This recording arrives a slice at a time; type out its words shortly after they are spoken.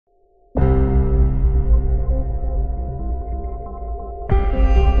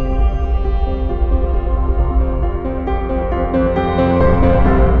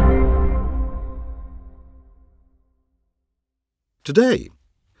Today,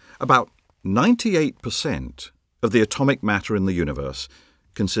 about 98% of the atomic matter in the universe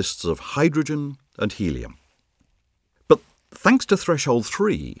consists of hydrogen and helium. But thanks to threshold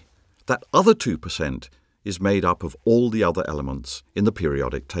 3, that other 2% is made up of all the other elements in the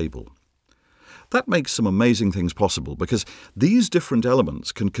periodic table. That makes some amazing things possible because these different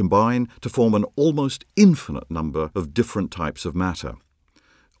elements can combine to form an almost infinite number of different types of matter.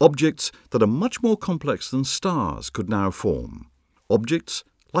 Objects that are much more complex than stars could now form. Objects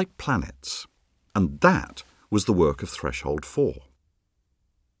like planets. And that was the work of threshold 4.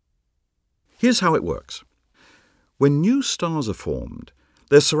 Here's how it works. When new stars are formed,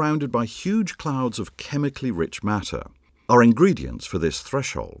 they're surrounded by huge clouds of chemically rich matter, are ingredients for this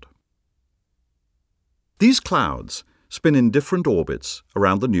threshold. These clouds spin in different orbits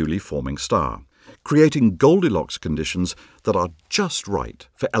around the newly forming star, creating Goldilocks conditions that are just right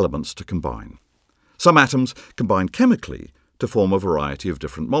for elements to combine. Some atoms combine chemically to form a variety of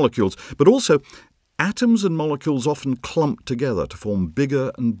different molecules, but also atoms and molecules often clump together to form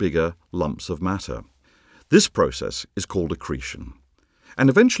bigger and bigger lumps of matter. This process is called accretion, and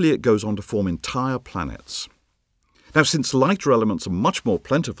eventually it goes on to form entire planets. Now, since lighter elements are much more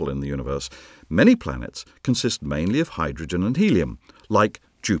plentiful in the universe, many planets consist mainly of hydrogen and helium, like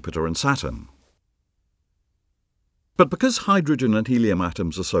Jupiter and Saturn. But because hydrogen and helium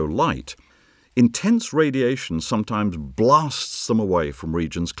atoms are so light, intense radiation sometimes blasts them away from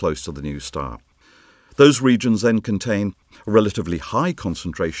regions close to the new star. Those regions then contain a relatively high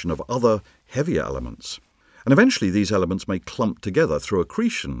concentration of other, heavier elements. And eventually these elements may clump together through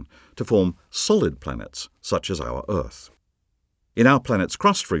accretion to form solid planets, such as our Earth. In our planet's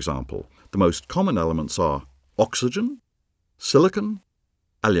crust, for example, the most common elements are oxygen, silicon,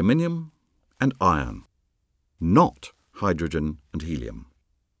 aluminium, and iron, not hydrogen and helium.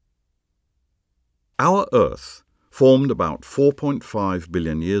 Our Earth formed about 4.5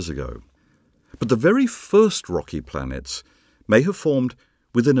 billion years ago, but the very first rocky planets may have formed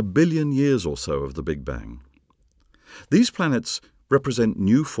within 1 billion years or so of the Big Bang. These planets represent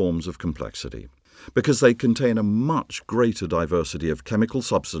new forms of complexity because they contain a much greater diversity of chemical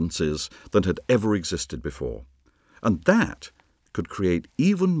substances than had ever existed before. And that could create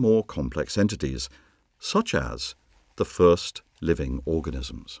even more complex entities, such as the first living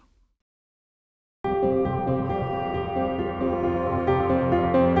organisms.